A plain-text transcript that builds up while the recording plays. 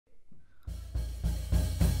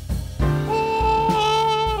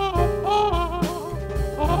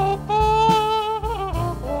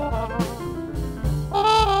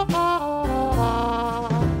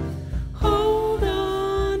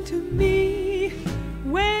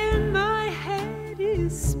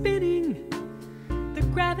is spinning, the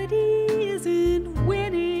gravity isn't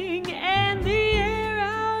winning, and the air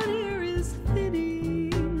out here is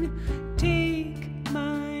thinning. Take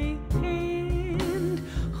my hand,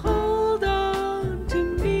 hold on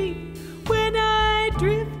to me when I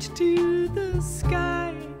drift to the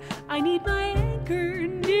sky. I need my anchor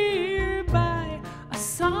nearby. A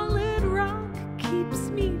solid rock keeps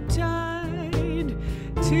me tied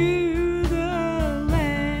to the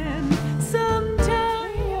land.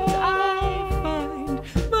 Sometimes I find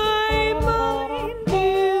my mind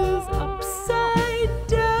is upside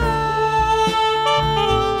down.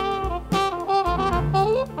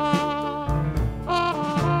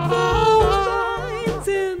 The lines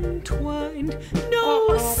entwined,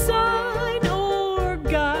 no sign or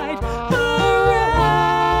guide around.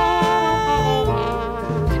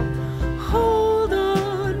 Hold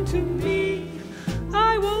on to me,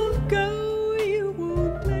 I won't go, you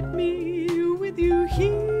won't let me. With you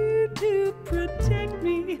here to protect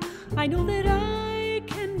me, I know that I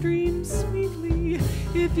can dream sweetly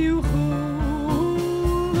if you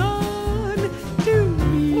hold on to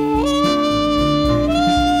me.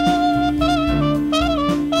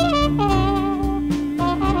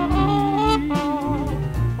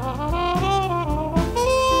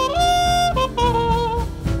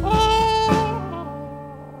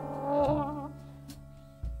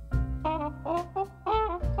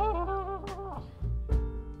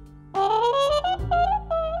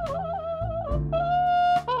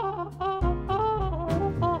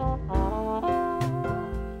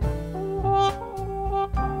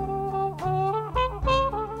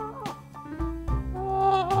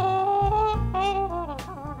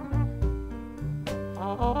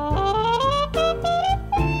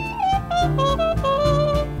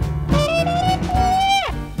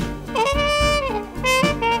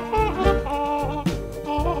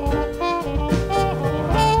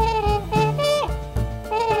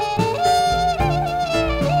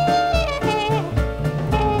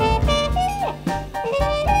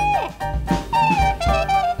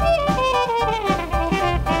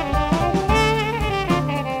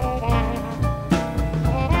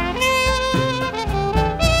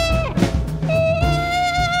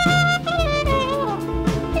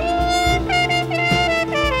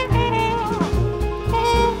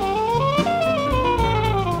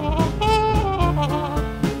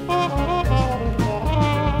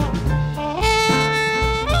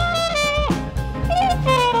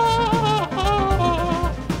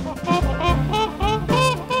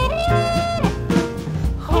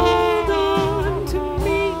 Hold on to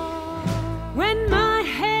me when my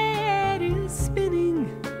head is spinning,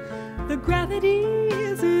 the gravity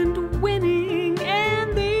isn't winning,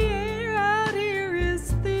 and the air out here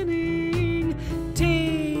is thinning.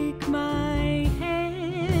 Take my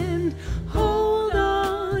hand, hold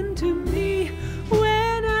on to me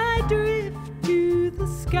when I drift to the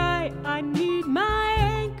sky. I need my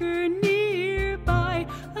anchor nearby.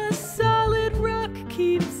 A solid rock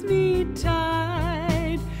keeps me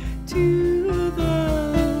tied to